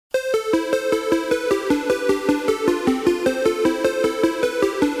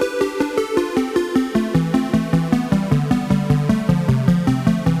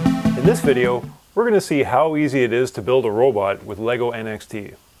this video, we're going to see how easy it is to build a robot with LEGO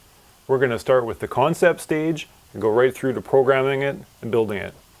NXT. We're going to start with the concept stage and go right through to programming it and building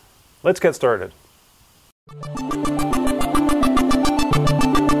it. Let's get started.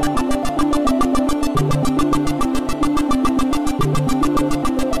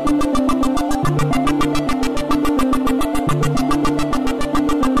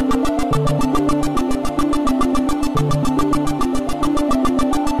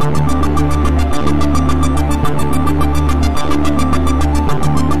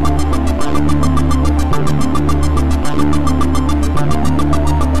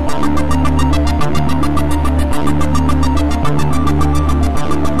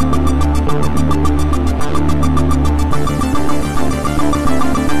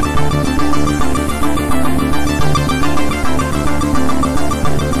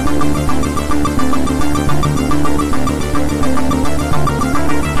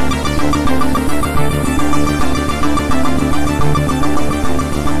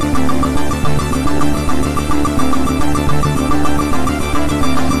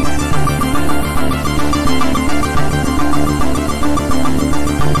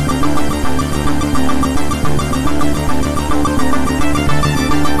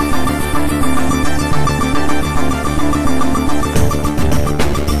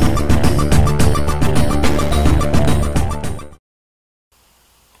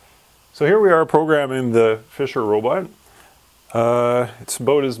 So here we are programming the Fisher robot. It's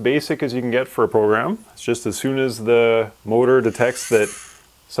about as basic as you can get for a program. It's just as soon as the motor detects that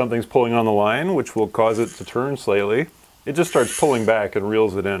something's pulling on the line, which will cause it to turn slightly, it just starts pulling back and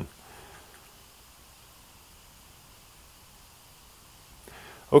reels it in.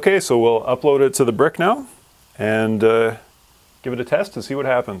 Okay, so we'll upload it to the brick now and give it a test to see what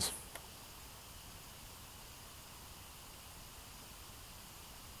happens.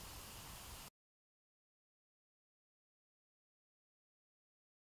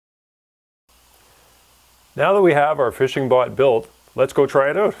 Now that we have our fishing bot built, let's go try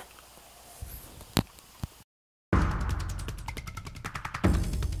it out.